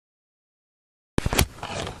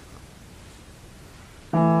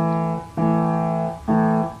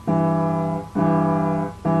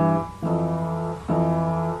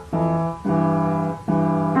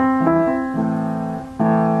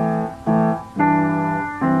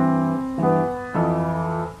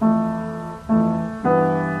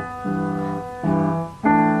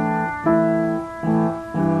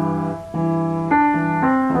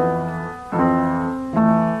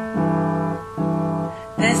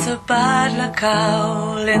There's a bad luck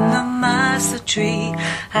owl in the master tree,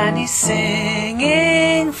 and he's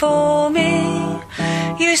singing for me.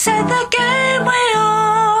 You said the game we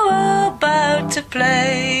are about to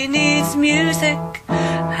play needs music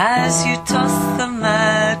as you toss the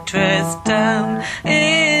mattress down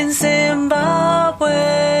in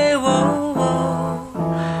Zimbabwe. Whoa,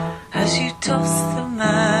 whoa, as you toss the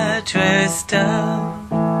mattress down.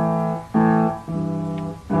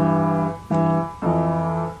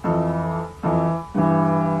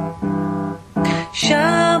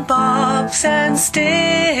 Shambox and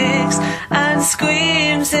sticks and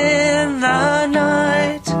screams in the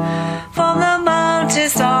night from the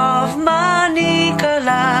mountains of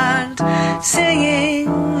Manicaland,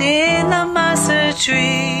 singing in the master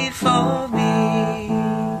tree for me.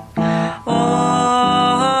 Oh,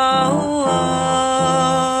 oh,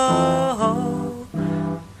 oh.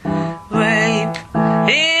 Rape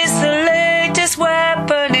is the latest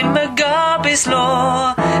weapon in Mugabe's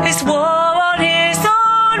law. It's war on his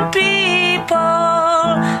own people,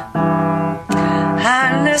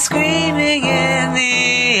 and they're screaming in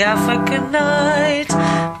the African night.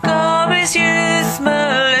 Mugabe's youth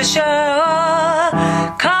militia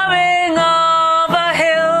coming over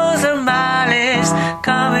hills and valleys,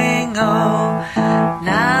 coming home.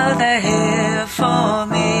 Now they're here for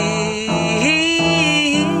me.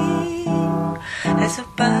 There's a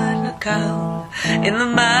bad luck owl in the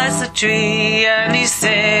master tree, and he's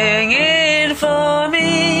singing for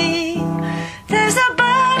me. There's a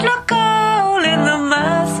bad luck owl in the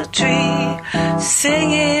master tree,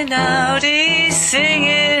 singing out, he's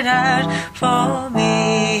singing out for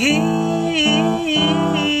me.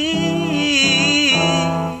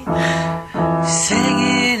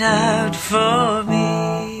 Singing out for me.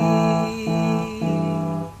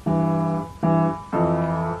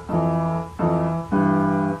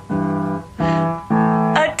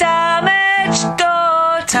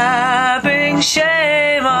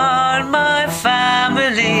 Shame on my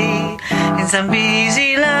family in some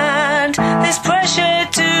busy land. There's pressure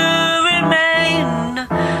to remain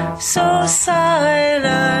so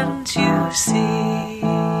silent, you see.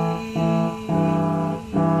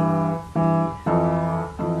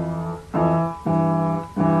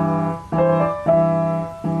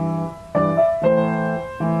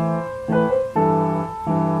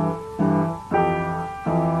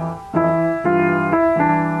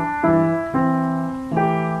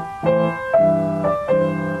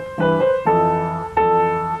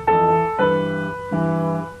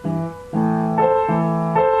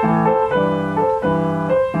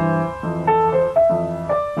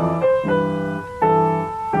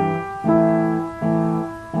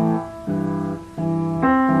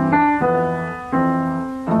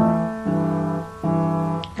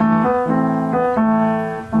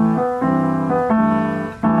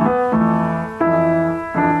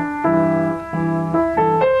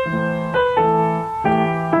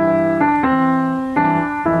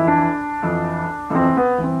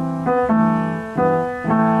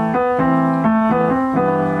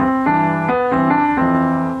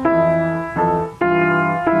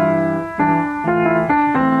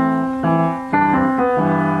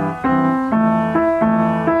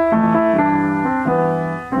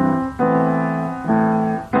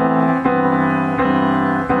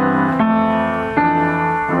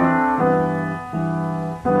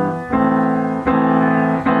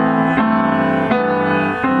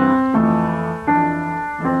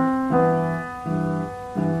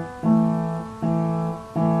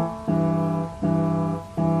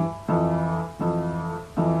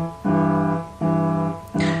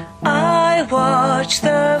 Watch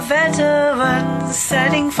the veterans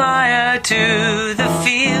setting fire to the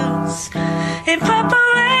fields in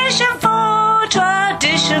preparation for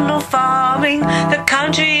traditional farming. The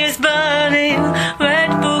country is burning.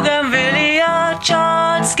 Red bougainvillea,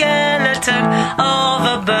 charred skeleton of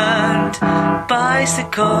a burned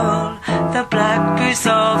bicycle, the black boots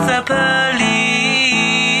of the police.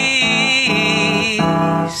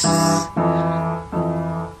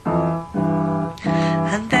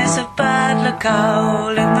 And there's a bad luck owl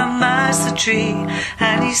in the master tree,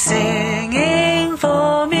 and he's singing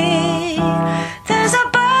for me. There's a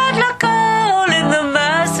bad luck owl in the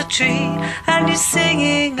master tree, and he's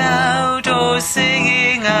singing out, oh,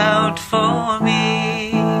 singing out for me.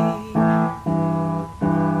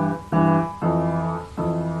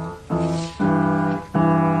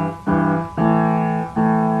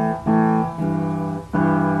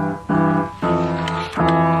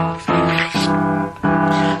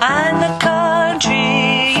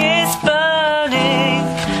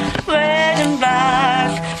 Red and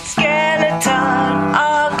black skeleton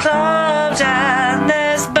are clubbed, and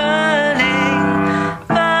there's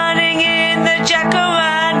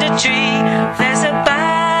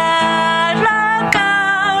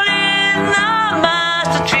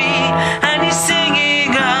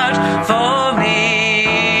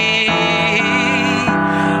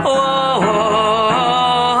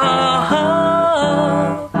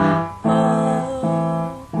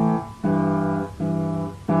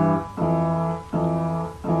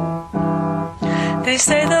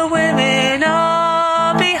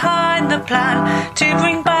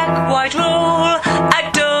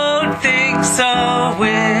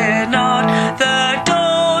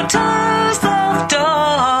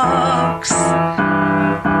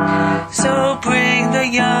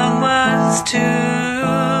bells to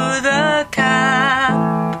the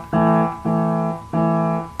camp.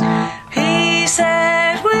 He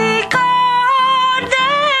said we can't,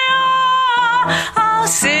 they are our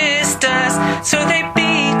sisters, so they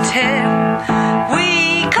beat him.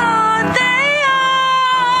 We can't, they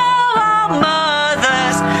are our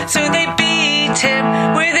mothers, so they beat him.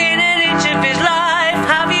 Within an inch of his life,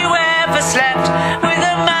 have you ever slept with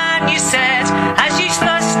a man you said as you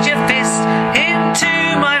thrust your fist into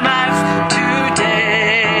my mouth?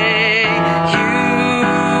 Today you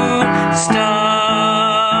start.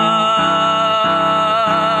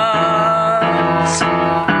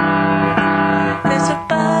 There's a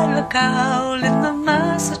bad owl in the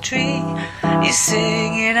massa tree, he's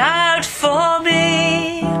singing out for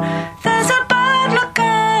me. There's a bad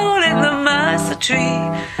owl in the massa tree,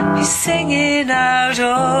 he's singing out,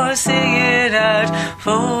 oh, singing out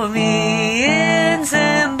for me.